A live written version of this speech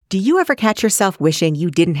Do you ever catch yourself wishing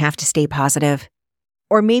you didn't have to stay positive?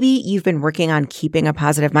 Or maybe you've been working on keeping a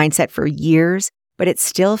positive mindset for years, but it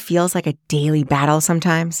still feels like a daily battle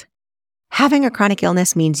sometimes? Having a chronic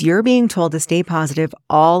illness means you're being told to stay positive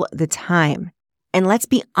all the time. And let's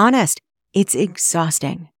be honest, it's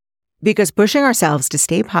exhausting. Because pushing ourselves to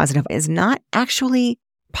stay positive is not actually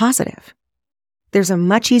positive. There's a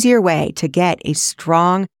much easier way to get a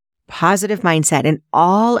strong, positive mindset and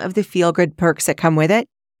all of the feel-good perks that come with it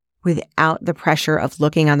without the pressure of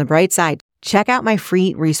looking on the bright side. Check out my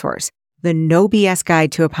free resource, The No BS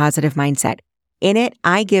Guide to a Positive Mindset. In it,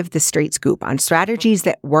 I give the straight scoop on strategies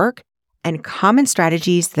that work and common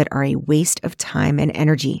strategies that are a waste of time and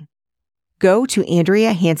energy. Go to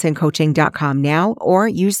AndreaHansonCoaching.com now or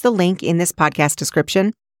use the link in this podcast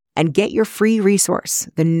description and get your free resource,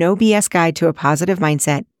 The No BS Guide to a Positive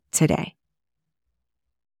Mindset, today.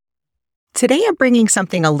 Today, I'm bringing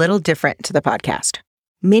something a little different to the podcast.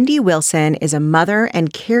 Mindy Wilson is a mother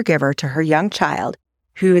and caregiver to her young child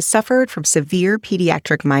who has suffered from severe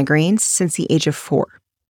pediatric migraines since the age of 4.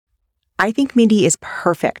 I think Mindy is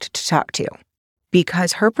perfect to talk to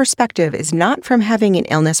because her perspective is not from having an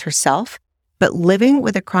illness herself, but living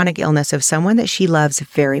with a chronic illness of someone that she loves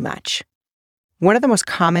very much. One of the most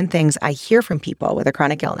common things I hear from people with a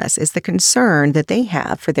chronic illness is the concern that they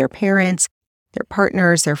have for their parents, their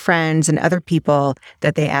partners, their friends, and other people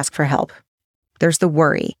that they ask for help. There's the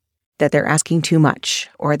worry that they're asking too much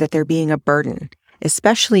or that they're being a burden,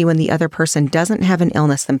 especially when the other person doesn't have an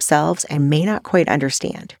illness themselves and may not quite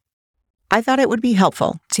understand. I thought it would be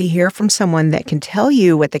helpful to hear from someone that can tell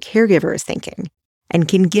you what the caregiver is thinking and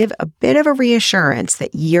can give a bit of a reassurance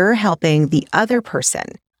that you're helping the other person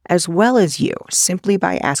as well as you simply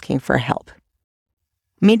by asking for help.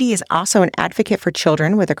 Mindy is also an advocate for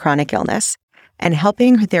children with a chronic illness and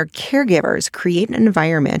helping their caregivers create an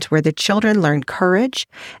environment where the children learn courage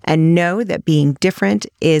and know that being different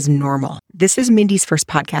is normal. This is Mindy's first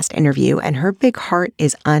podcast interview, and her big heart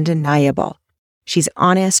is undeniable. She's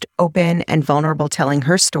honest, open, and vulnerable telling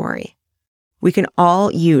her story. We can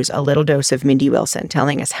all use a little dose of Mindy Wilson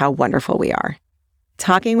telling us how wonderful we are.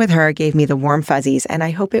 Talking with her gave me the warm fuzzies, and I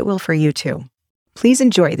hope it will for you too. Please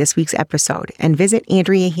enjoy this week's episode and visit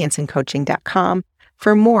AndreaHansonCoaching.com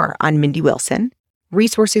for more on Mindy Wilson,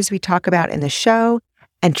 resources we talk about in the show,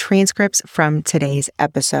 and transcripts from today's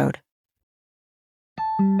episode.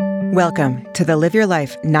 Welcome to the Live Your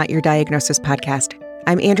Life, Not Your Diagnosis podcast.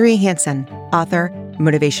 I'm Andrea Hanson, author,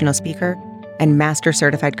 motivational speaker, and master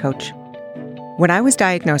certified coach. When I was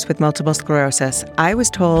diagnosed with multiple sclerosis, I was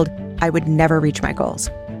told I would never reach my goals.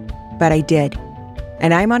 But I did.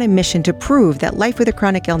 And I'm on a mission to prove that life with a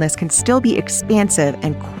chronic illness can still be expansive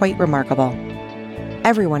and quite remarkable.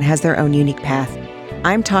 Everyone has their own unique path.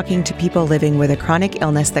 I'm talking to people living with a chronic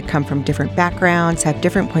illness that come from different backgrounds, have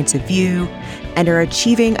different points of view, and are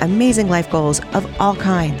achieving amazing life goals of all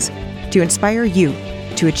kinds to inspire you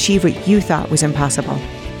to achieve what you thought was impossible.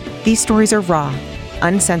 These stories are raw,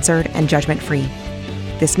 uncensored, and judgment-free.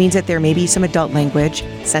 This means that there may be some adult language,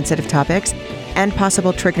 sensitive topics, and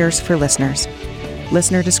possible triggers for listeners.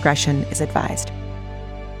 Listener discretion is advised.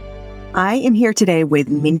 I am here today with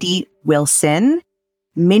Mindy Wilson.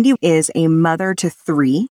 Mindy is a mother to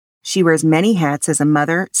 3. She wears many hats as a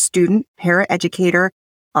mother, student, paraeducator,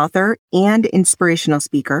 author, and inspirational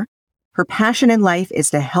speaker. Her passion in life is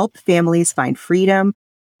to help families find freedom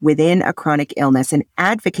within a chronic illness and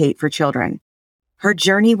advocate for children. Her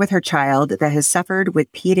journey with her child that has suffered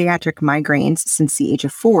with pediatric migraines since the age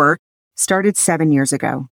of 4 started 7 years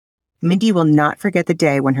ago. Mindy will not forget the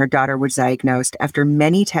day when her daughter was diagnosed after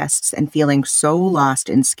many tests and feeling so lost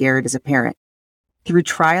and scared as a parent. Through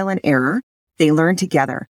trial and error, they learned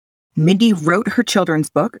together. Mindy wrote her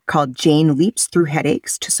children's book called Jane Leaps Through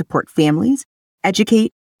Headaches to support families,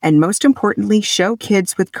 educate, and most importantly, show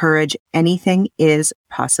kids with courage anything is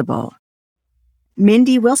possible.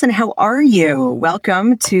 Mindy Wilson, how are you?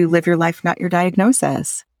 Welcome to Live Your Life, Not Your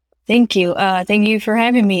Diagnosis. Thank you. Thank you for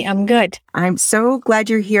having me. I'm good. I'm so glad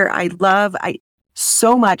you're here. I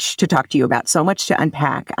so much to talk to you about, so much to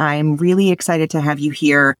unpack. I'm really excited to have you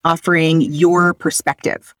here offering your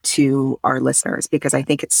perspective to our listeners because I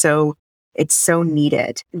think it's so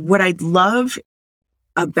needed. What I'd love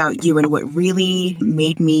about you and what really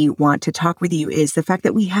made me want to talk with you is the fact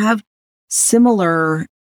that we have similar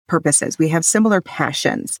purposes. We have similar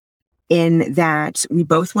passions in that we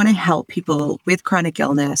both want to help people with chronic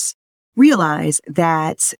illness realize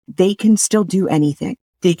that they can still do anything.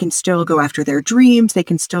 They can still go after their dreams. They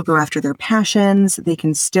can still go after their passions. They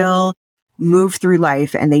can still move through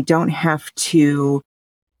life, and they don't have to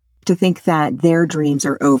think that their dreams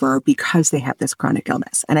are over because they have this chronic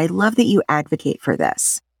illness. And I love that you advocate for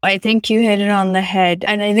this. I think you hit it on the head.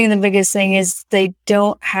 And I think the biggest thing is they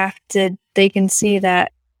can see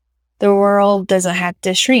that the world doesn't have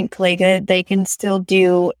to shrink. Like they can still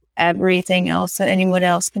do everything else that anyone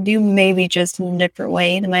else can do, maybe just in a different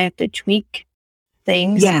way. They might have to tweak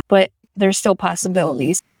things, but there's still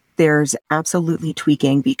possibilities. There's absolutely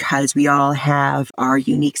tweaking because we all have our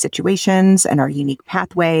unique situations and our unique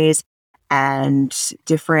pathways and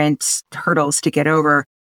different hurdles to get over,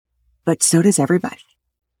 but so does everybody.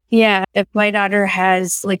 Yeah. If my daughter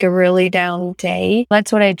has like a really down day,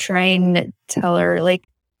 that's what I try and tell her. Like,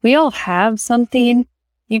 we all have something.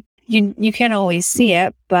 You can't always see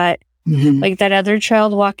it, but like that other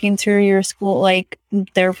child walking through your school, like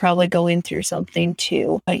they're probably going through something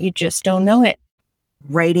too, but you just don't know it.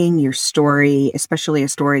 Writing your story, especially a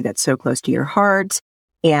story that's so close to your heart,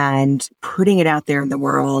 and putting it out there in the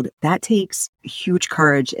world, that takes huge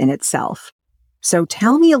courage in itself. So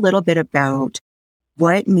tell me a little bit about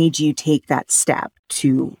what made you take that step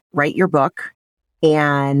to write your book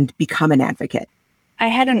and become an advocate. I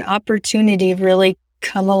had an opportunity really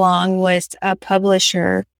come along with a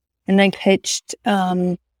publisher, and I pitched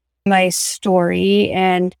my story,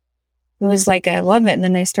 and it was like, I love it. And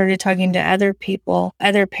then I started talking to other people,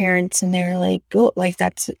 other parents, and they were like, "Oh, like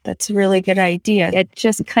that's a really good idea." It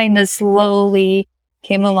just kind of slowly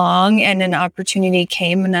came along, and an opportunity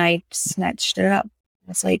came, and I snatched it up.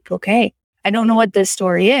 It's like, okay, I don't know what this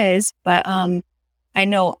story is, but I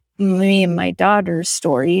know me and my daughter's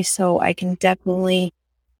story, so I can definitely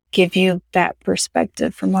give you that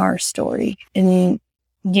perspective from our story. And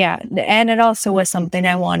yeah, and it also was something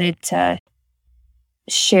I wanted to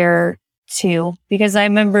share too, because I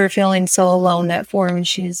remember feeling so alone at 4 when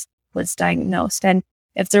she was diagnosed. And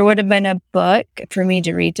if there would have been a book for me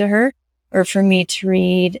to read to her, or for me to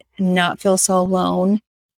read and not feel so alone,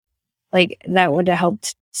 like that would have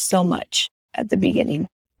helped so much at the beginning.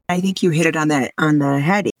 I think you hit it on the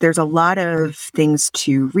head. There's a lot of things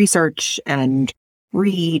to research and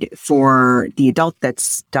read for the adult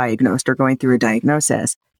that's diagnosed or going through a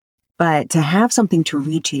diagnosis. But to have something to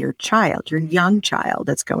read to your child, your young child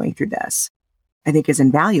that's going through this, I think is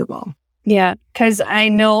invaluable. Yeah, because I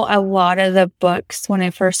know a lot of the books, when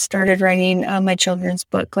I first started writing my children's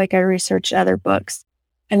book, like I researched other books,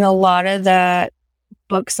 and a lot of the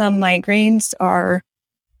books on migraines are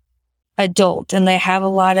adult, and they have a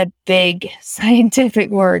lot of big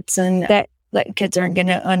scientific words, and that kids aren't going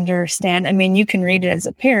to understand. I mean, you can read it as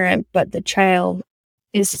a parent, but the child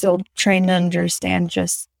is still trying to understand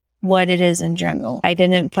just what it is in general. I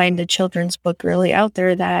didn't find a children's book really out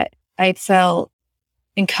there that I felt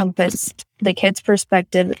encompassed the kid's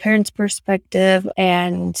perspective, the parent's perspective,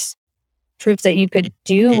 and proof that you could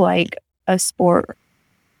do like a sport.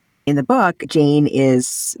 In the book, Jane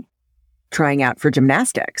is trying out for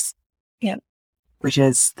gymnastics. Yeah. Which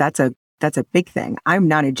is, that's a big thing. I'm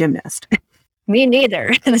not a gymnast. Me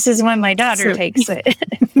neither. This is when my daughter takes it.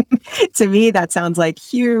 To me, that sounds like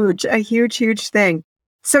a huge thing.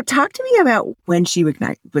 So talk to me about when she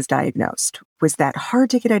was diagnosed. Was that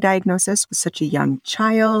hard to get a diagnosis with such a young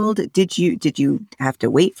child? Did you have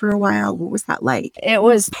to wait for a while? What was that like? It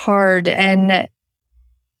was hard, and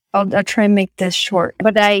I'll try and make this short.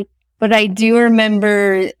 But I do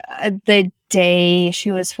remember the day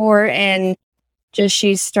she was 4, and just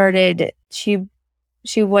she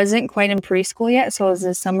wasn't quite in preschool yet, so it was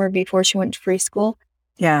the summer before she went to preschool.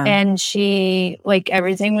 Yeah. And she, like,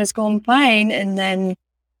 everything was going fine, and then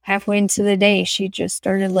halfway into the day, she just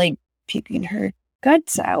started like puking her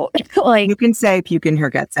guts out. Like, you can say puking her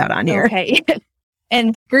guts out on here. Okay.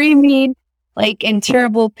 And screaming, like in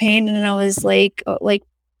terrible pain. And I was like,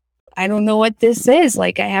 I don't know what this is.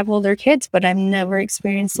 Like, I have older kids, but I've never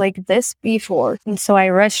experienced like this before. And so I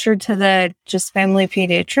rushed her to the just family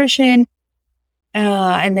pediatrician.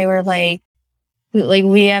 And they were like,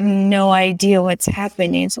 we have no idea what's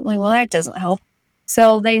happening. So I'm like, well, that doesn't help.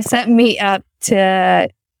 So they sent me up to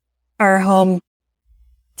our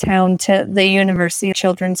hometown, to the University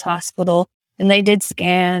Children's Hospital, and they did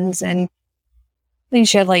scans, and I think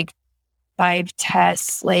she had like 5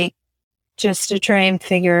 tests, like just to try and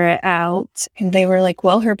figure it out. And they were like,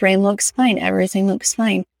 well, her brain looks fine. Everything looks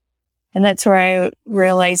fine. And that's where I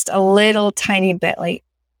realized a little tiny bit, like,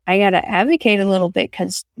 I got to advocate a little bit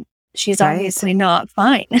because she's obviously not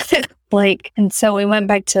fine. And so we went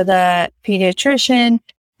back to the pediatrician,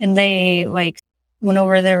 and they went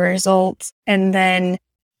over the results. And then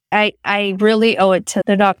I really owe it to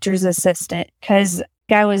the doctor's assistant, because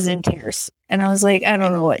I was in tears, and I was like, I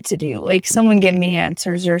don't know what to do. Like, someone give me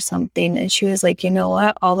answers or something. And she was like, you know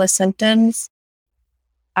what? All the symptoms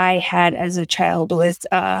I had as a child with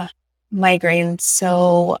migraines.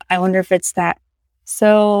 So I wonder if it's that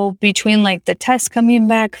So between like the test coming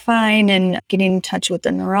back fine and getting in touch with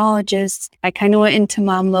the neurologist, I kind of went into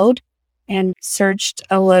mom mode and searched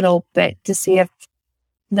a little bit to see if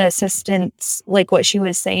the assistants, like what she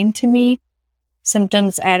was saying to me,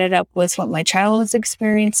 symptoms added up with what my child was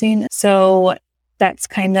experiencing. So that's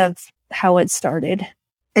kind of how it started.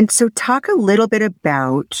 And so talk a little bit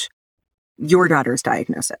about your daughter's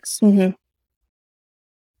diagnosis. Mm-hmm.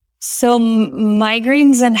 So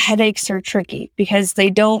migraines and headaches are tricky because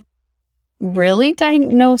they don't really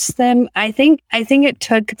diagnose them. I think it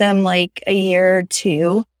took them like a year or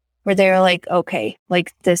two where they were like, okay,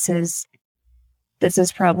 like this is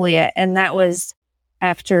probably it. And that was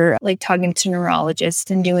after like talking to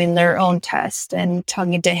neurologists and doing their own test and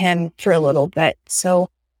talking to him for a little bit.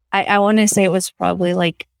 So I want to say it was probably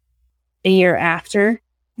like a year after.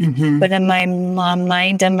 Mm-hmm. But in my mom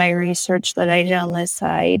mind and my research that I did on this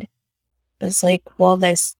side, it was like, well,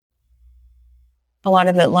 a lot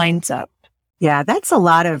of it lines up. Yeah, that's a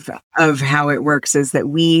lot of how it works is that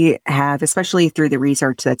we have, especially through the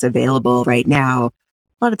research that's available right now,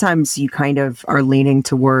 a lot of times you kind of are leaning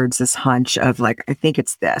towards this hunch of like, I think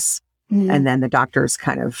it's this. Mm-hmm. And then the doctors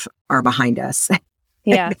kind of are behind us.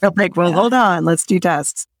 Yeah. They're like, well, hold on, let's do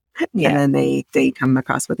tests. Yeah. And then they come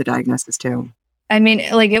across with the diagnosis too. I mean,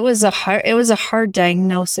 like it was a hard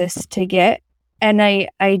diagnosis to get. And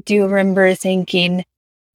I do remember thinking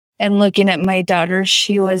and looking at my daughter,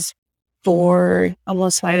 she was 4,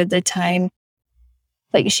 almost 5 at the time.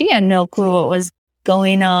 Like she had no clue what was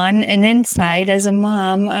going on. And inside as a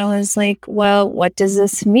mom, I was like, well, what does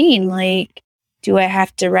this mean? Like, do I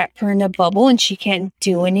have to wrap her in a bubble and she can't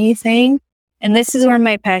do anything? And this is where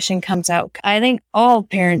my passion comes out. I think all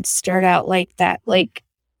parents start out like that. Like,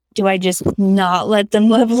 do I just not let them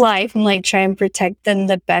live life and like try and protect them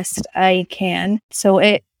the best I can? So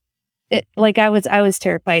it like I was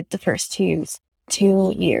terrified the first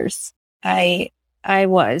 2 years. I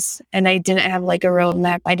was, and I didn't have like a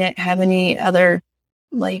roadmap. I didn't have any other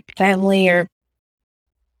like family or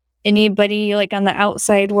anybody like on the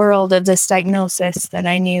outside world of this diagnosis that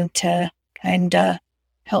I knew to kind of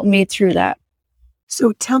help me through that.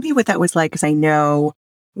 So tell me what that was like, because I know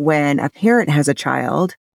when a parent has a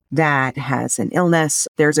child that has an illness,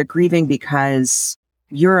 there's a grieving because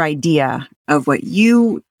your idea of what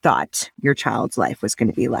you thought your child's life was going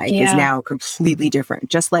to be like is now completely different.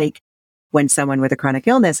 Just like when someone with a chronic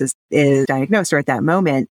illness is diagnosed, or at that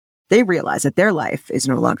moment, they realize that their life is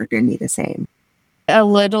no longer going to be the same. A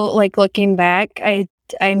little, like looking back, I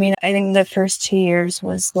mean, I think the first 2 years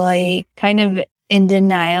was like kind of in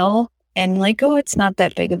denial and like, oh, it's not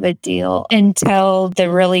that big of a deal, until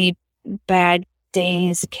the really bad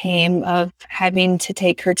days came of having to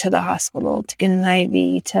take her to the hospital to get an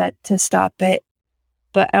IV to stop it.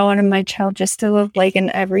 But I wanted my child just to live like in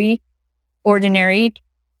every ordinary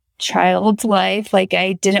child's life. Like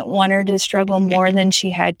I didn't want her to struggle more than she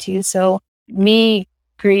had to. So me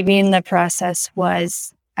grieving the process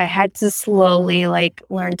was I had to slowly like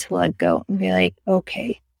learn to let go and be like,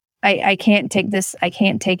 okay, I can't take this. I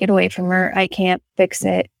can't take it away from her. I can't fix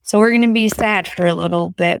it. So we're going to be sad for a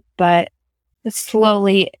little bit, but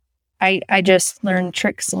slowly I just learned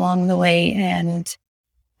tricks along the way and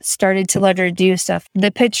started to let her do stuff.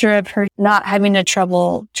 The picture of her not having a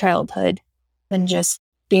troubled childhood and just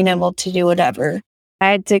being able to do whatever.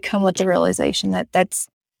 I had to come with the realization that that's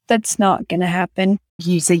not going to happen.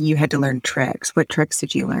 You say you had to learn tricks. What tricks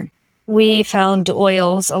did you learn? We found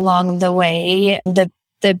oils along the way.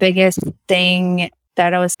 The biggest thing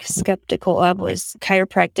that I was skeptical of was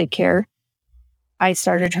chiropractic care. I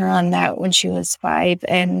started her on that when she was 5,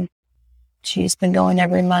 and she's been going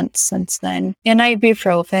every month since then. And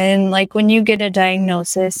ibuprofen, like when you get a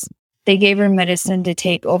diagnosis, they gave her medicine to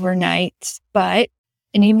take overnight. But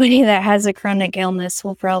anybody that has a chronic illness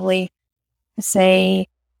will probably say,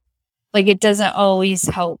 like, it doesn't always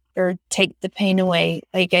help or take the pain away.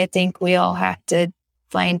 Like, I think we all have to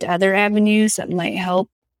find other avenues that might help,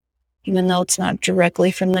 even though it's not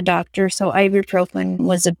directly from the doctor. So ibuprofen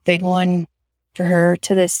was a big one for her.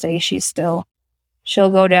 To this day, she'll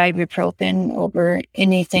go to ibuprofen over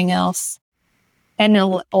anything else. And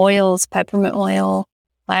oils, peppermint oil,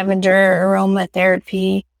 lavender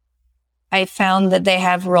aromatherapy. I found that they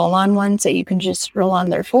have roll-on ones that you can just roll on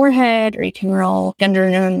their forehead, or you can roll under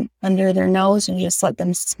their nose and just let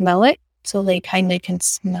them smell it, so they kind of can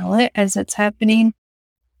smell it as it's happening.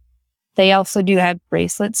 They also do have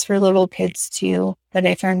bracelets for little kids too that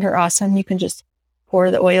I found are awesome. You can just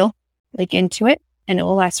pour the oil like into it, and it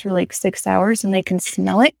will last for like 6 hours, and they can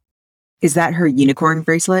smell it. Is that her unicorn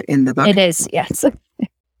bracelet in the book? It is, yes.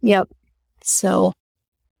 Yep. So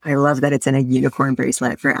I love that it's in a unicorn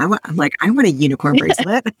bracelet. I'm like, I want a unicorn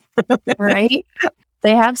bracelet. Right?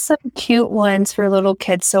 They have some cute ones for little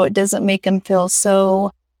kids, so it doesn't make them feel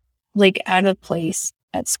so like out of place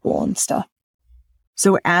at school and stuff.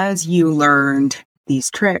 So as you learned these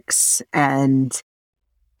tricks and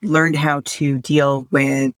learned how to deal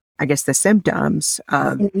with, I guess, the symptoms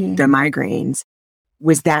of the migraines,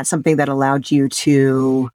 was that something that allowed you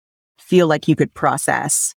to feel like you could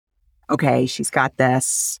process, okay, she's got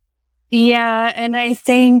this? Yeah, and I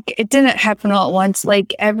think it didn't happen all at once.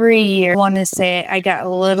 Like every year, I want to say I got a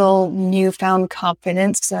little newfound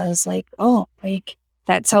confidence because I was like, oh, like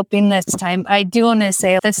that's helping this time. I do want to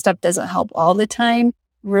say this stuff doesn't help all the time.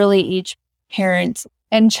 Really, each parent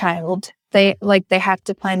and child, they have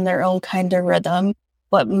to find their own kind of rhythm.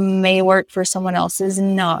 What may work for someone else is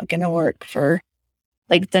not going to work for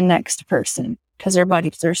like the next person because their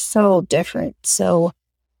bodies are so different. So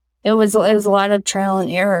it was a lot of trial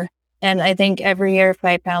and error. And I think every year if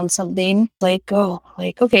I found something like, oh,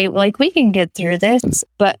 like, okay, like we can get through this.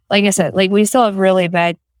 But like I said, like we still have really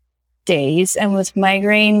bad days. And with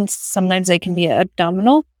migraines, sometimes they can be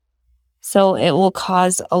abdominal. So it will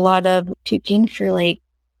cause a lot of puking for like,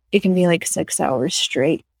 it can be like 6 hours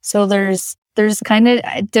straight. So there's kind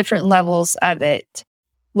of different levels of it.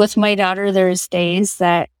 With my daughter, there's days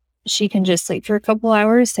that she can just sleep for a couple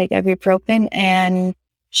hours, take ibuprofen, and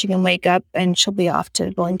she can wake up and she'll be off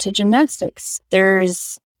to going to gymnastics.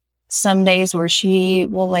 There's some days where she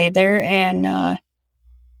will lay there and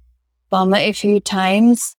vomit a few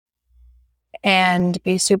times and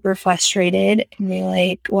be super frustrated and be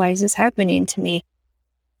like, why is this happening to me?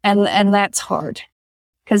 And that's hard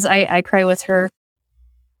because I cry with her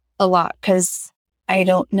a lot because I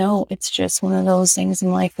don't know. It's just one of those things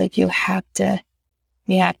in life. Like you have to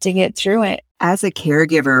get through it. As a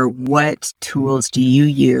caregiver, what tools do you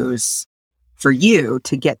use for you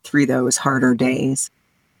to get through those harder days?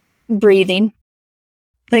 Breathing.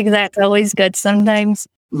 Like that's always good sometimes.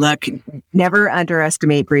 Look, never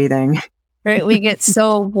underestimate breathing. Right? We get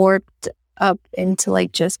so warped up into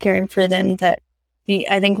like just caring for them that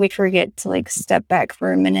I think we forget to like step back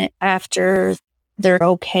for a minute after they're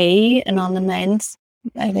okay and on the mends.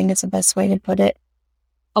 I think it's the best way to put it.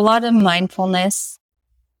 A lot of mindfulness.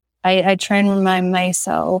 I try and remind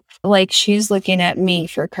myself, like she's looking at me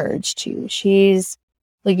for courage too. She's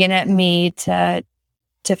looking at me to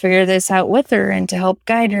figure this out with her and to help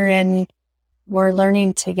guide her. And we're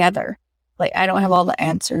learning together. Like I don't have all the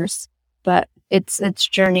answers, but it's a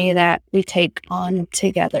journey that we take on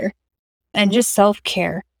together. And just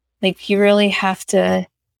self-care. Like you really have to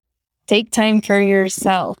take time for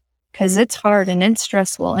yourself because it's hard and it's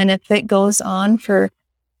stressful. And if it goes on for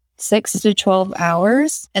 6 to 12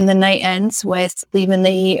 hours and the night ends with leaving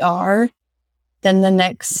the ER, then the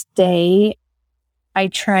next day I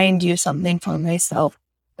try and do something for myself,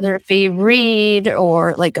 whether it be read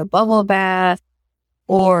or like a bubble bath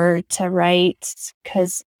or to write,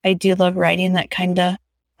 because I do love writing. That kind of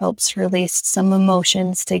helps release some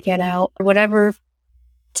emotions to get out. Whatever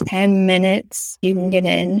 10 minutes you can get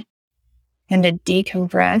in and to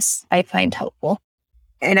decompress, I find helpful.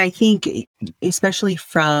 And I think, especially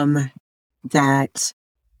from that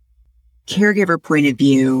caregiver point of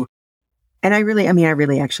view, and I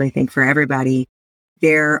really actually think for everybody,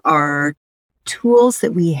 there are tools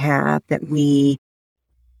that we have that we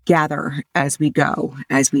gather as we go,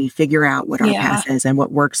 as we figure out what our path is and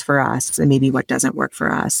what works for us and maybe what doesn't work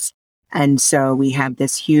for us. And so we have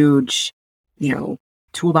this huge,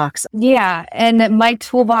 toolbox. Yeah. And my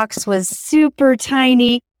toolbox was super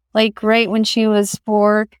tiny. Like right when she was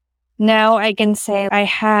 4, now I can say I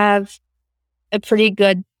have a pretty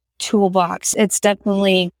good toolbox. It's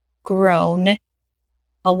definitely grown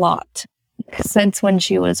a lot since when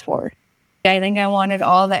she was 4. I think I wanted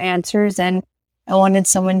all the answers and I wanted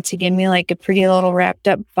someone to give me like a pretty little wrapped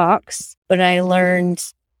up box, but I learned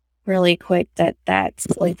really quick that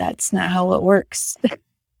that's not how it works.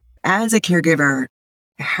 As a caregiver,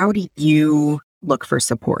 how do you look for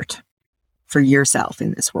support for yourself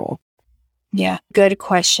in this role? Yeah, good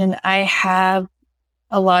question. I have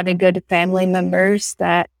a lot of good family members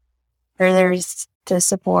that are there to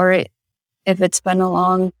support. If it's been a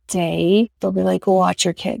long day, they'll be like, well, watch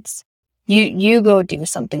your kids. You go do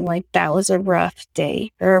something. Like that was a rough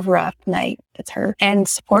day or a rough night with her. And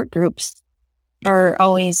support groups are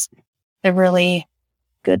always a really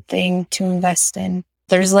good thing to invest in.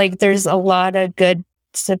 There's a lot of good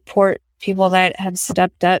support people that have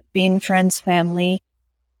stepped up, being friends, family,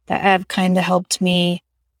 that have kind of helped me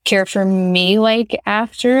care for me. Like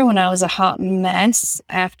after, when I was a hot mess,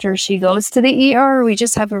 after she goes to the ER, we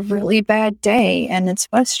just have a really bad day and it's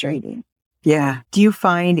frustrating. Yeah. Do you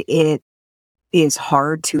find it is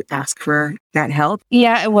hard to ask for that help?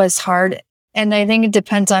 Yeah, it was hard. And I think it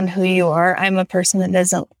depends on who you are. I'm a person that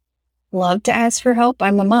doesn't love to ask for help.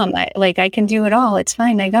 I'm a mom. I can do it all. It's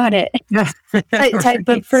fine. I got it. Type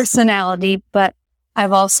of personality. But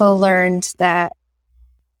I've also learned that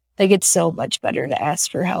like it's so much better to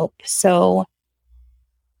ask for help. So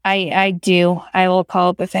I do. I will call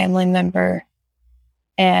up a family member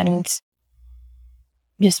and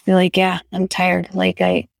just be like, yeah, I'm tired. Like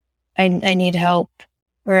I need help,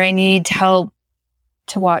 or I need help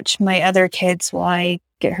to watch my other kids while I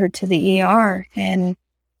get her to the ER,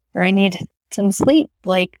 or I need some sleep,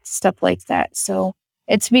 like stuff like that. So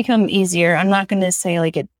it's become easier. I'm not going to say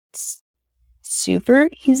like it's super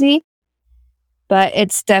easy, but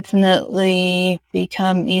it's definitely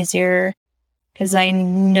become easier because I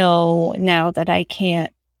know now that I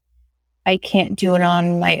can't do it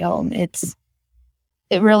on my own.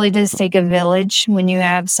 It really does take a village when you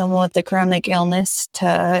have someone with a chronic illness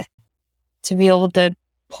to be able to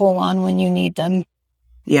pull on when you need them.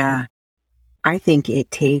 Yeah. I think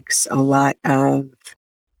it takes a lot of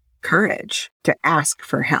courage to ask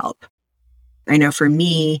for help. I know for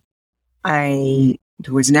me, I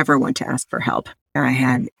was never one to ask for help. I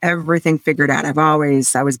had everything figured out.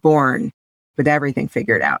 I was born with everything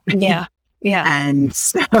figured out. Yeah. Yeah. And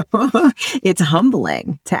so it's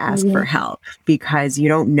humbling to ask for help because you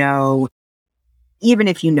don't know, even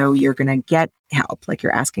if you know you're going to get help, like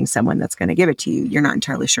you're asking someone that's going to give it to you, you're not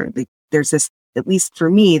entirely sure. Like, there's this, at least for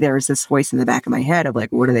me, there's this voice in the back of my head of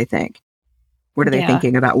like, what do they think? What are they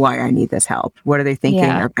thinking about why I need this help? What are they thinking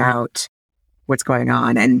about what's going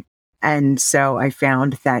on? And so I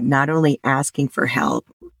found that not only asking for help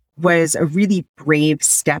was a really brave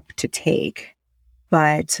step to take,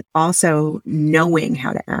 but also knowing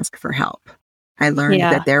how to ask for help. I learned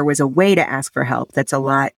that there was a way to ask for help that's a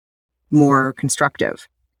lot more constructive.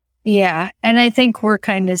 Yeah. And I think we're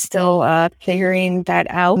kind of still figuring that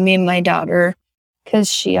out, me and my daughter, because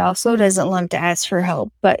she also doesn't love to ask for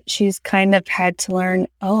help, but she's kind of had to learn,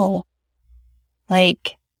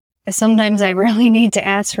 like sometimes I really need to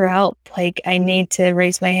ask for help. Like I need to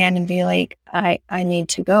raise my hand and be like, I need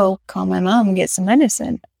to go call my mom and get some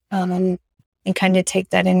medicine, and kind of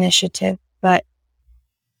take that initiative. But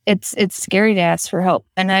it's scary to ask for help.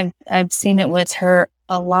 And I've seen it with her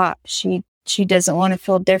a lot. She doesn't want to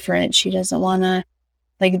feel different. She doesn't want to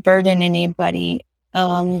like burden anybody.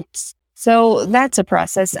 So that's a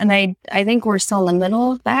process. And I think we're still in the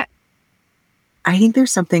middle of that. I think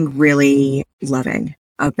there's something really loving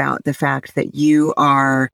about the fact that you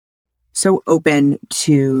are so open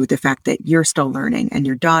to the fact that you're still learning and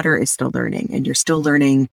your daughter is still learning and you're still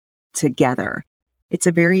learning together. It's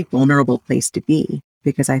a very vulnerable place to be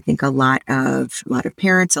because I think a lot of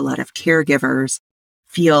parents, a lot of caregivers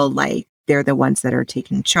feel like they're the ones that are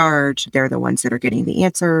taking charge. They're the ones that are getting the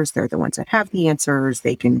answers. They're the ones that have the answers.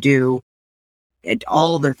 They can do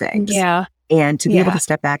all the things. Yeah. And to be able to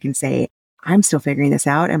step back and say, I'm still figuring this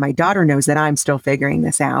out. And my daughter knows that I'm still figuring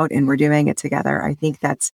this out and we're doing it together. I think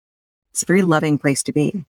it's a very loving place to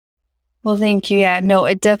be. Well, thank you. Yeah, no,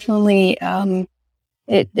 it definitely,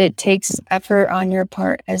 it takes effort on your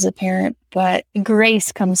part as a parent, but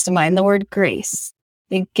grace comes to mind, the word grace.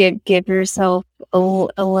 Give yourself a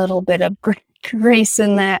little bit of grace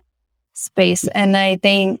in that space. And I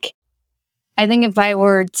think if I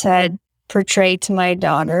were to portray to my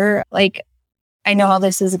daughter, like, I know how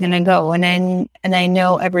this is going to go. And I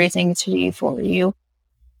know everything's for you.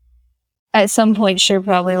 At some point, she'll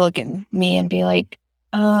probably look at me and be like,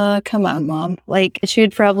 come on, mom. Like, she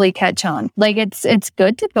would probably catch on. Like, it's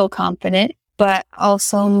good to feel confident, but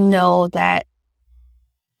also know that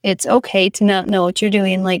it's okay to not know what you're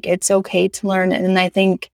doing. Like, it's okay to learn. And I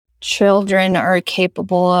think children are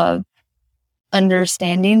capable of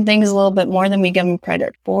understanding things a little bit more than we give them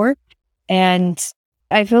credit for. And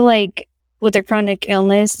I feel like with a chronic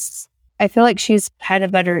illness, I feel like she's had a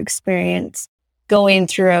better experience going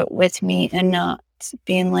through it with me and not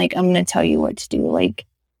being like, I'm going to tell you what to do. Like,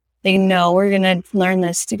 they know we're going to learn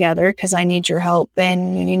this together because I need your help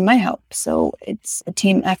and you need my help. So it's a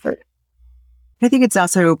team effort. I think it's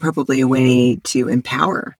also probably a way to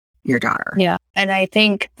empower your daughter. Yeah. And I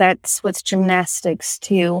think that's with gymnastics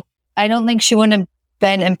too. I don't think she wouldn't have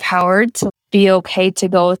been empowered to be okay to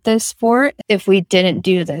go with this sport if we didn't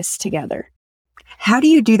do this together. How do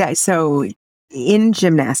you do that? So in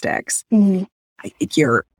gymnastics,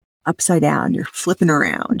 you're upside down, you're flipping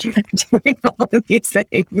around, you're doing all of these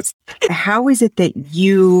things. How is it that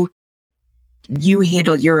you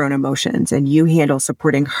handle your own emotions and you handle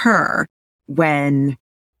supporting her when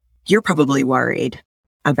you're probably worried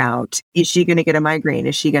about, is she going to get a migraine?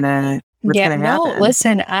 Is she going to what's going to no, happen.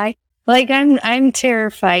 listen, I'm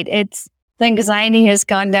terrified. The anxiety has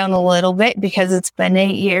gone down a little bit because it's been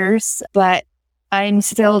 8 years, but I'm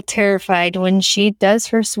still terrified when she does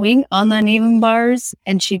her swing on the uneven bars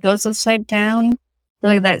and she goes upside down.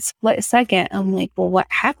 Like that split second, I'm like, well, what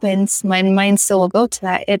happens? My mind still will go to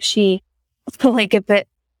that if if it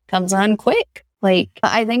comes on quick. Like,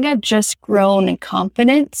 I think I've just grown in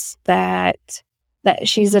confidence that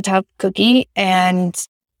she's a tough cookie, and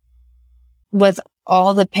with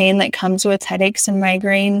all the pain that comes with headaches and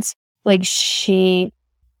migraines, like she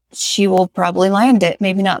will probably land it.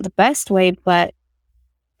 Maybe not the best way, but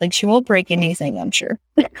like she won't break anything, I'm sure.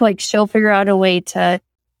 Like she'll figure out a way to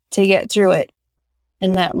get through it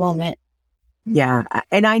in that moment. Yeah.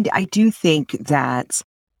 And I do think that,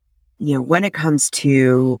 when it comes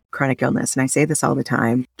to chronic illness, and I say this all the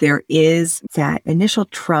time, there is that initial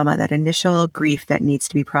trauma, that initial grief that needs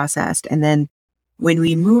to be processed. And then when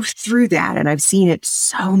we move through that, and I've seen it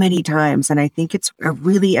so many times, and I think it's a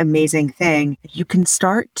really amazing thing, you can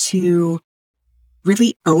start to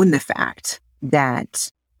really own the fact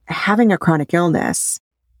that having a chronic illness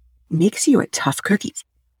makes you a tough cookie.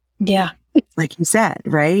 Yeah. Like you said,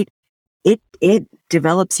 right? It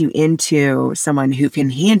develops you into someone who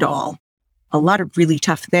can handle a lot of really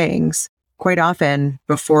tough things quite often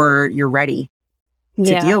before you're ready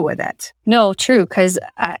to deal with it. No, true. Because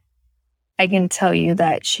I can tell you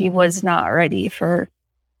that she was not ready for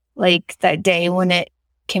like that day when it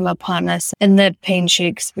came upon us and the pain she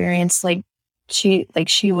experienced.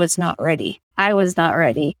 She was not ready. I was not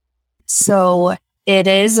ready. So it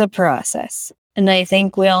is a process. And I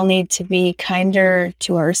think we all need to be kinder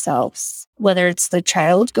to ourselves, whether it's the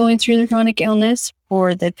child going through the chronic illness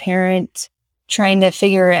or the parent trying to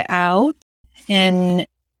figure it out and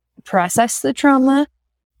process the trauma.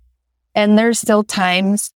 And there's still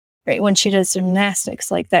times, right, when she does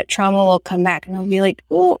gymnastics, like that trauma will come back and I'll be like,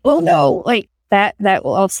 oh no, like that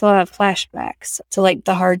will also have flashbacks to like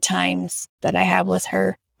the hard times that I have with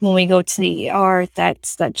her. When we go to the ER,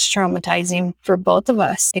 that's traumatizing for both of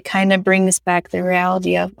us. It kind of brings back the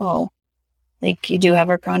reality of, like you do have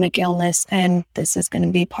a chronic illness and this is going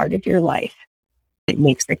to be part of your life. It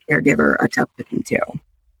makes the caregiver a tough cookie too.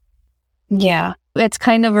 Yeah. It's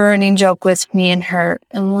kind of a running joke with me and her.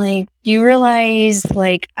 And like, you realize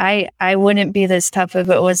like I wouldn't be this tough if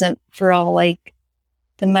it wasn't for all like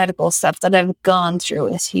the medical stuff that I've gone through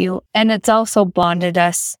with you. And it's also bonded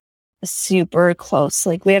us super close.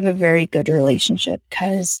 Like we have a very good relationship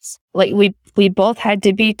because like we both had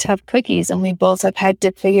to be tough cookies and we both have had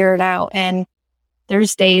to figure it out. And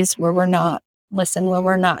there's days where we're not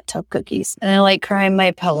tough cookies. And I like crying my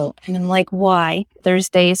pillow and I'm like, why? There's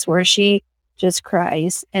days where she just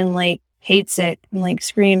cries and like hates it and like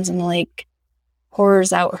screams and like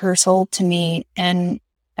pours out her soul to me and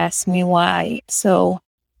asks me why.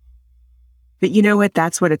 But you know what?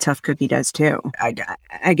 That's what a tough cookie does too. I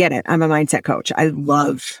get it. I'm a mindset coach. I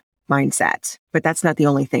love mindset, but that's not the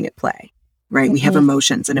only thing at play, right? Mm-hmm. We have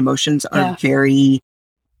emotions and emotions are very,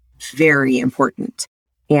 very important.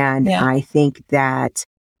 And I think that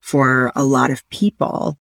for a lot of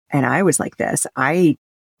people, and I was like this, I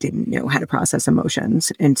didn't know how to process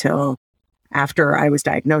emotions until after I was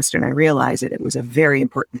diagnosed and I realized that it was a very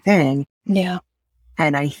important thing. Yeah.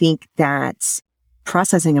 And I think that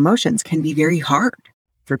processing emotions can be very hard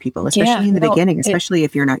for people, especially in the beginning, especially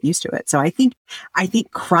if you're not used to it. So I think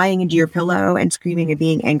crying into your pillow and screaming and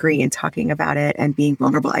being angry and talking about it and being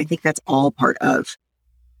vulnerable, I think that's all part of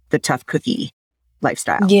the tough cookie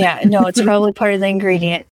lifestyle. Yeah, no, it's probably part of the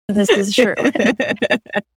ingredient. This is true.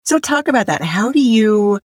 So talk about that.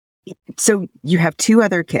 So you have 2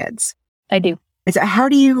 other kids. I do. So how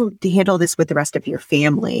do you handle this with the rest of your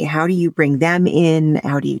family? How do you bring them in?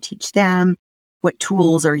 How do you teach them? What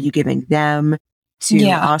tools are you giving them to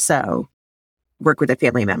also work with a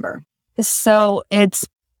family member? So it's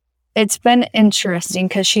been interesting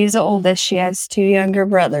because she's the oldest. She has 2 younger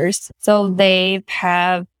brothers. So they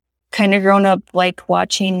have kind of grown up like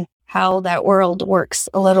watching how that world works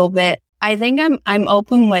a little bit. I think I'm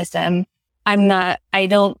open with them. I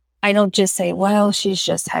don't just say, well, she's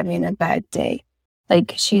just having a bad day.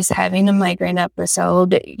 Like she's having a migraine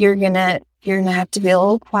episode. You're gonna have to be a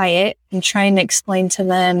little quiet and trying to explain to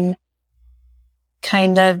them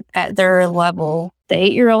kind of at their level. The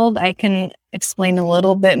 8-year-old, I can explain a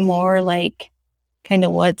little bit more like kind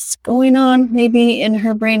of what's going on maybe in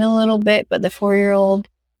her brain a little bit. But the 4-year-old,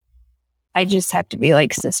 I just have to be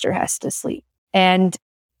like, sister has to sleep. And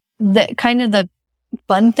the kind of the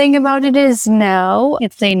fun thing about it is now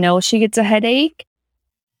if they know she gets a headache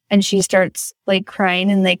and she starts like crying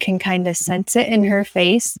and they can kind of sense it in her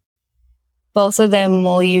face, both of them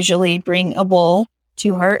will usually bring a bowl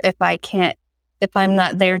to her if I'm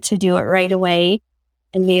not there to do it right away,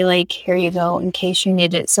 and be like, here you go in case you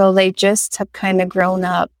need it. So they just have kind of grown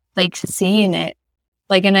up like seeing it.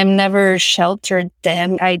 Like, and I've never sheltered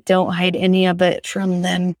them. I don't hide any of it from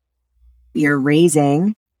them. You're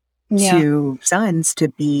raising Yeah. two sons to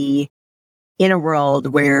be in a world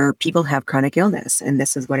where people have chronic illness, and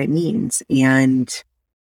this is what it means. And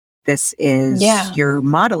this is, you're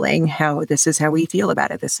modeling how this is how we feel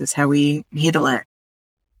about it. This is how we handle it.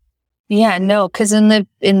 Yeah, no, because in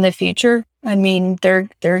the future, I mean, they're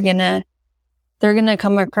gonna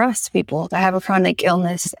come across people that have a chronic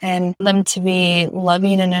illness, and them to be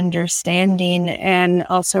loving and understanding, and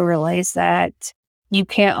also realize that you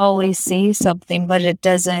can't always see something, but it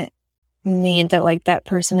doesn't mean that like that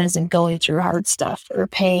person isn't going through hard stuff or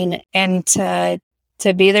pain, and to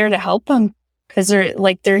be there to help them, because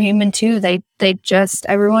they're human too.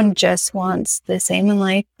 Everyone just wants the same in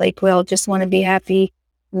life. Like, we all just want to be happy,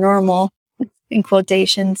 normal, in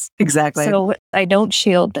quotations. Exactly. So I don't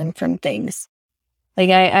shield them from things.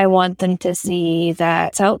 Like, I want them to see that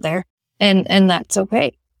it's out there, and that's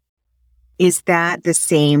okay. Is that the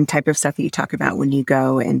same type of stuff that you talk about when you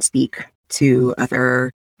go and speak to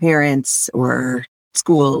other parents or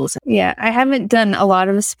schools? Yeah, I haven't done a lot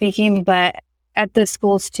of speaking, but at the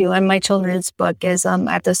schools too. And my children's book is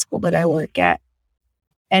at the school that I work at,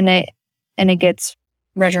 and it gets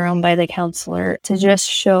read around by the counselor to just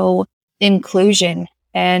show inclusion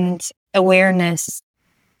and awareness.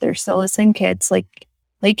 They're still the same kids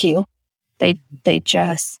like you. They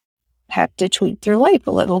just have to tweak their life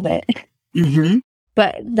a little bit. Mm-hmm.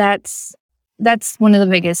 But that's one of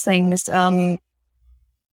the biggest things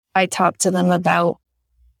I talk to them about,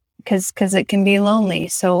 because it can be lonely.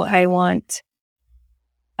 So I want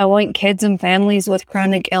kids and families with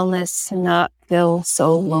chronic illness to not feel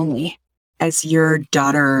so lonely. As your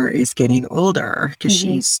daughter is getting older, because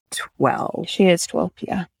she's 12. She is 12,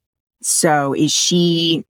 yeah. So is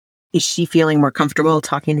she feeling more comfortable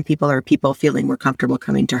talking to people, or are people feeling more comfortable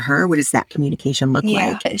coming to her? What does that communication look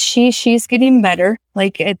like? She's getting better.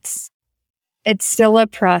 Like, it's still a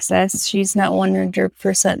process. She's not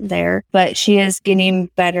 100% there, but she is getting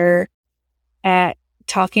better at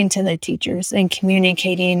talking to the teachers and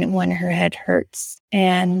communicating when her head hurts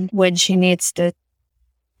and when she needs to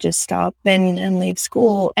just stop and leave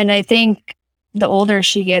school. And I think the older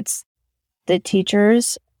she gets, the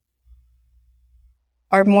teachers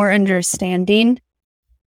are more understanding.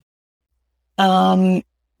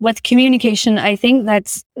 With communication, I think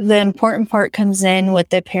that's the important part comes in with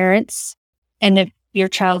the parents. And if your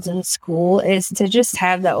child's in school, is to just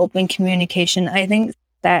have the open communication. I think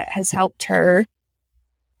that has helped her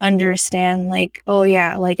understand, like, oh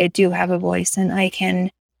yeah, like I do have a voice, and I can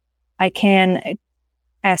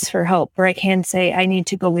ask for help, or I can say I need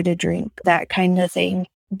to go get a drink, that kind of thing,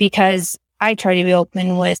 because I try to be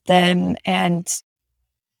open with them, and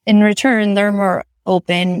in return, they're more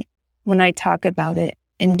open when I talk about it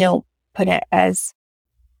and don't put it as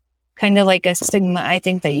kind of like a stigma, I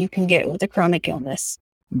think, that you can get with a chronic illness.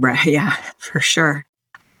 Right. Yeah, for sure.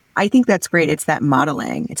 I think that's great. It's that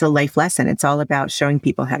modeling. It's a life lesson. It's all about showing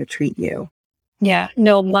people how to treat you. Yeah.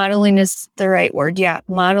 No, modeling is the right word. Yeah.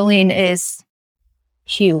 Modeling is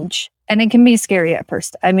huge. And it can be scary at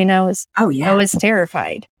first. I mean, I was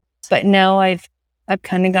terrified. But now I've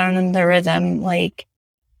kind of gotten in the rhythm. Like,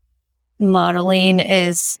 modeling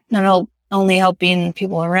is not only helping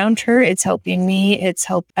people around her, it's helping me. It's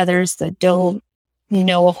helped others that don't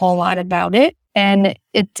know a whole lot about it. And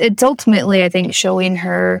it's ultimately, I think, showing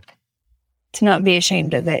her to not be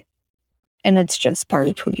ashamed of it. And it's just part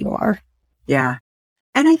of who you are. Yeah.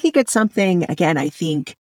 And I think it's something, again, I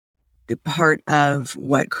think the part of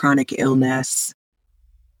what chronic illness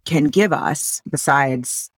can give us,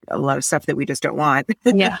 besides a lot of stuff that we just don't want.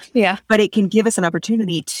 Yeah. Yeah. But it can give us an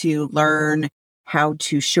opportunity to learn how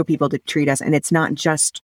to show people to treat us. And it's not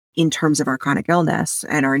just in terms of our chronic illness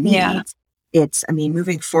and our needs. Yeah. It's, I mean,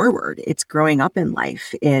 moving forward, it's growing up in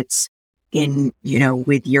life. It's in,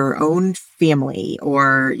 with your own family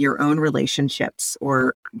or your own relationships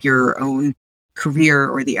or your own career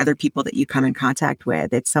or the other people that you come in contact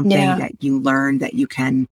with. It's something that you learn that you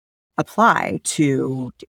can apply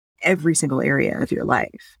to every single area of your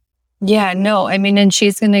life. Yeah, no, I mean, and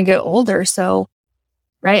she's going to get older. So,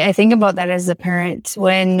 right, I think about that as a parent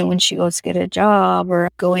when she goes to get a job or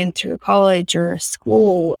going through college or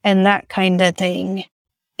school and that kind of thing.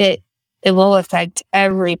 It will affect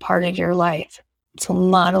every part of your life. So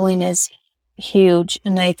modeling is huge.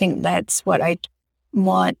 And I think that's what I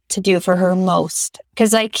want to do for her most.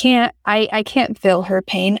 Because I can't feel her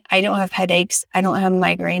pain. I don't have headaches. I don't have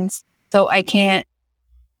migraines. So I can't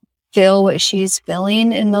feel what she's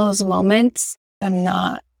feeling in those moments. I'm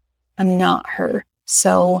not her.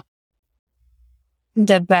 So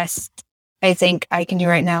the best I think I can do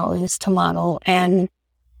right now is to model and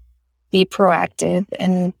be proactive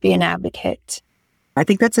and be an advocate. I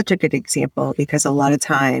think that's such a good example, because a lot of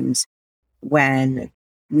times when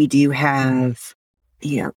we do have,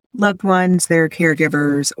 loved ones, they're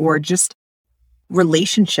caregivers, or just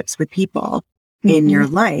relationships with people in your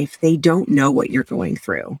life, they don't know what you're going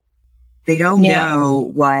through. They don't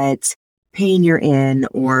know what pain you're in,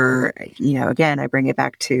 or, again, I bring it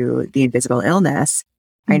back to the invisible illness.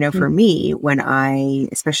 I know for me,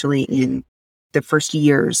 especially in the first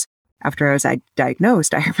years after I was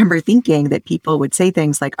diagnosed, I remember thinking that people would say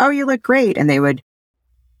things like, "Oh, you look great." And they would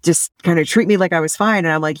just kind of treat me like I was fine.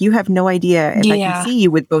 And I'm like, you have no idea if I can see you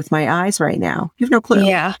with both my eyes right now. You have no clue.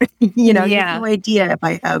 Yeah. You have no idea if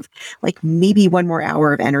I have like maybe one more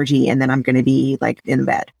hour of energy and then I'm going to be like in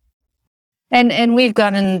bed. And we've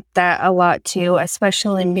gotten that a lot too,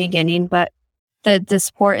 especially in the beginning, but the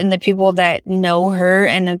support and the people that know her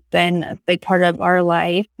and have been a big part of our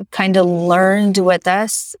life kind of learned with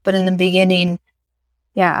us. But in the beginning,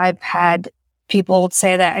 I've had people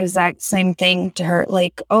say that exact same thing to her,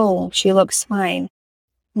 like, "Oh, she looks fine."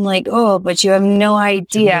 I'm like, "Oh, but you have no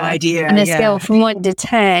idea." On a scale from 1 to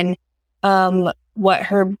 10, what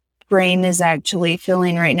her brain is actually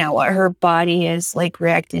feeling right now, what her body is like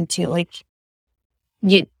reacting to. Like,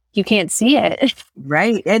 you can't see it.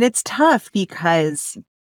 Right. And it's tough because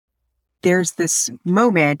there's this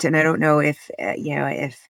moment, and I don't know if,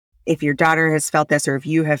 if your daughter has felt this or if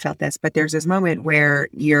you have felt this, but there's this moment where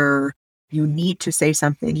you need to say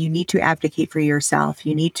something. You need to advocate for yourself.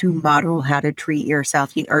 You need to model how to treat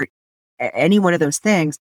yourself, or any one of those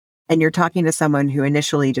things. And you're talking to someone who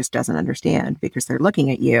initially just doesn't understand because they're looking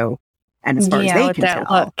at you. And as far as they can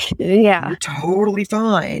tell, you're totally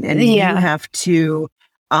fine. And you have to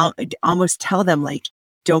almost tell them, like,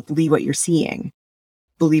 don't believe what you're seeing.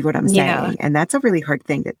 Believe what I'm saying. And that's a really hard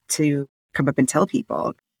thing to come up and tell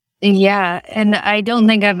people. Yeah. And I don't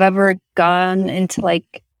think I've ever gone into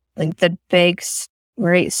like the big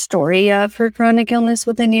great story of her chronic illness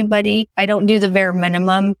with anybody. I don't do the bare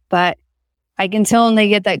minimum, but I can tell when they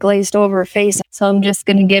get that glazed over face. So I'm just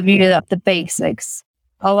going to give you the basics.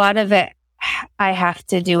 A lot of it, I have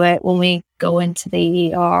to do it when we go into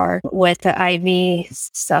the ER with the IV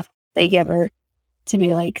stuff they give her, to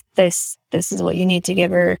be like, this is what you need to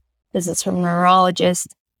give her. This is from a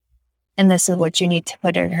neurologist. And this is what you need to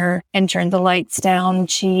put in her, and turn the lights down.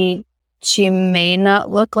 She may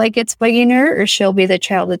not look like it's bugging her, or she'll be the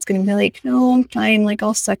child that's going to be like, "No, I'm fine. Like,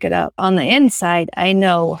 I'll suck it up." On the inside, I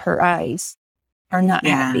know her eyes are not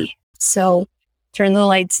happy. So turn the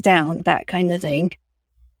lights down, that kind of thing.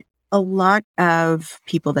 A lot of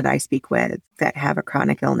people that I speak with that have a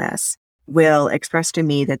chronic illness will express to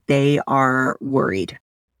me that they are worried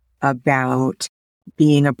about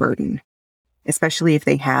being a burden, especially if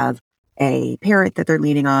they have a parent that they're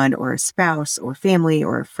leaning on, or a spouse or family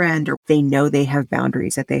or a friend, or they know they have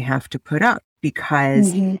boundaries that they have to put up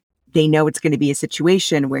because they know it's going to be a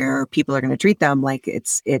situation where people are going to treat them like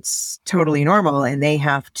it's totally normal, and they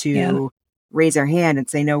have to raise their hand and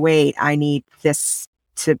say, "No, wait, I need this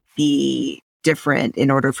to be different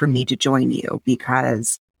in order for me to join you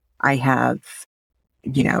because I have,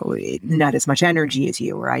 not as much energy as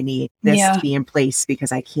you, or I need this to be in place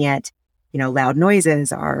because I can't, loud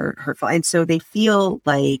noises are hurtful." And so they feel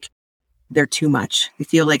like they're too much. They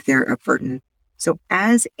feel like they're a burden. So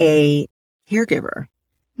as a caregiver,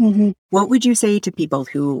 what would you say to people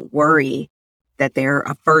who worry that they're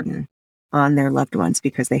a burden on their loved ones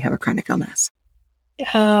because they have a chronic illness?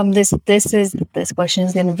 This question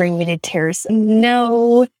is going to bring me to tears.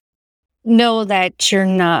 Know that you're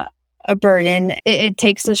not a burden. It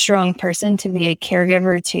takes a strong person to be a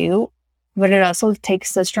caregiver too, but it also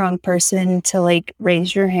takes a strong person to like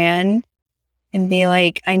raise your hand and be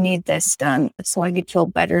like, "I need this done so I could feel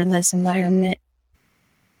better in this environment."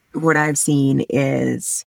 What I've seen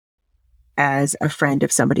is, as a friend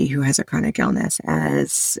of somebody who has a chronic illness,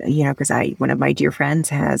 as because one of my dear friends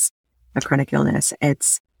has a chronic illness,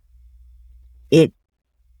 it's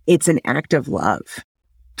an act of love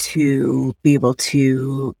to be able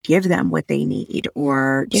to give them what they need,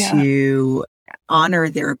 or to honor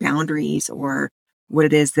their boundaries, or what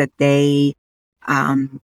it is that they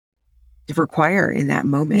require in that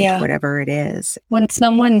moment, whatever it is. When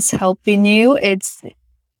someone's helping you, it's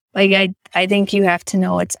like, I think you have to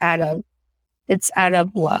know it's out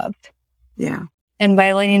of love. Yeah. And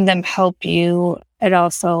by letting them help you, it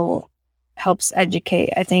also helps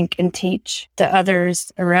educate, I think, and teach the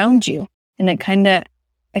others around you. And it kind of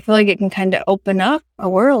I feel like it can kind of open up a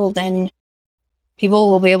world and people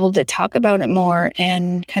will be able to talk about it more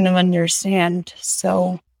and kind of understand.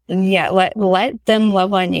 So yeah, let them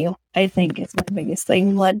love on you, I think is my biggest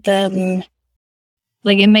thing. Let them,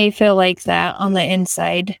 like, it may feel like that on the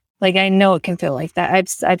inside. Like, I know it can feel like that.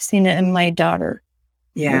 I've seen it in my daughter.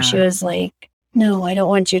 Yeah. Where she was like, no, I don't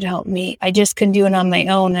want you to help me. I just couldn't do it on my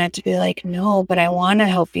own. And I have to be like, no, but I want to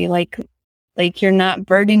help you. Like you're not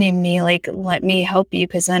burdening me. Like, let me help you.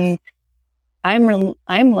 Cause then I'm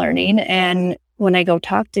learning. And when I go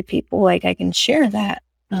talk to people, like, I can share that.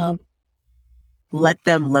 Let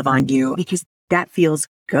them love on you, because that feels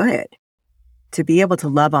good to be able to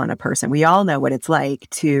love on a person. We all know what it's like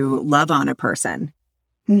to love on a person.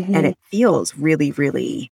 Mm-hmm. And it feels really,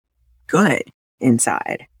 really good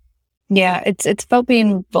inside. Yeah, it's about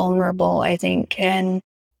being vulnerable, I think, and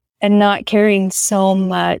not caring so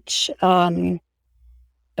much about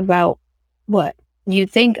what you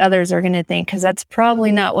think others are going to think, because that's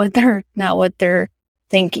probably not what they're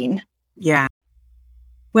thinking. Yeah.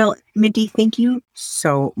 Well, Mindy, thank you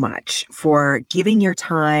so much for giving your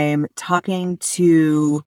time talking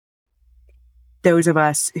to those of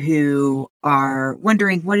us who are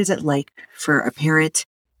wondering, what is it like for a parent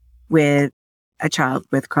with a child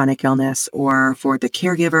with chronic illness, or for the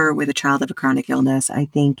caregiver with a child of a chronic illness? I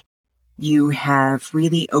think you have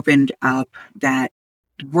really opened up that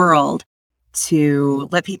world to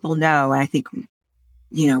let people know. I think,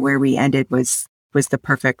 where we ended was the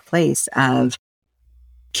perfect place of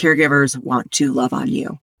caregivers want to love on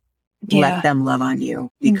you. Yeah. Let them love on you,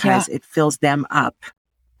 because it fills them up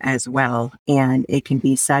as well. And it can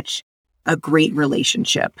be such a great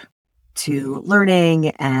relationship to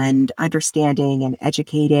learning and understanding and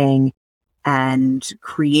educating and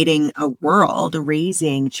creating a world,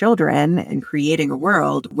 raising children and creating a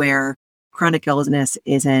world where chronic illness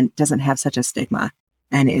doesn't have such a stigma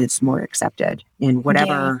and is more accepted in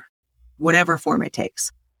whatever form it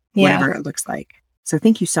takes, whatever it looks like. So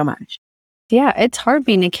thank you so much. Yeah, it's hard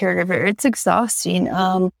being a caregiver. It's exhausting.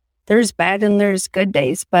 There's bad and there's good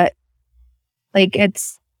days, but like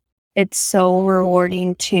it's so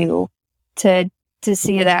rewarding to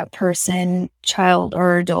see that person, child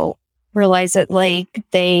or adult, realize that like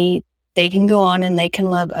they can go on and they can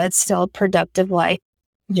live still a productive life.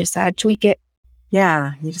 You just have to tweak it.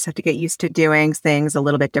 Yeah, you just have to get used to doing things a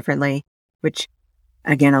little bit differently, which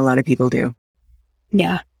again, a lot of people do.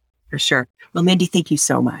 Yeah. For sure. Well, Mindy, thank you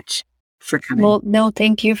so much for coming. Well, no,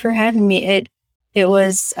 thank you for having me. It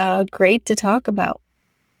was great to talk about.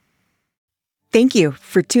 Thank you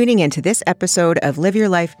for tuning into this episode of Live Your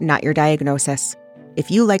Life, Not Your Diagnosis. If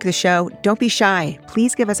you like the show, don't be shy.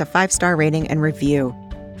 Please give us a 5-star rating and review.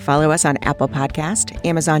 Follow us on Apple Podcast,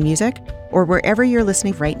 Amazon Music, or wherever you're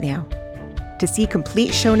listening right now. To see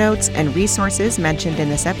complete show notes and resources mentioned in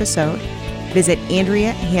this episode, visit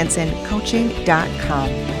AndreaHansonCoaching.com.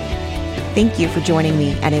 Thank you for joining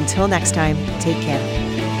me, and until next time, take care.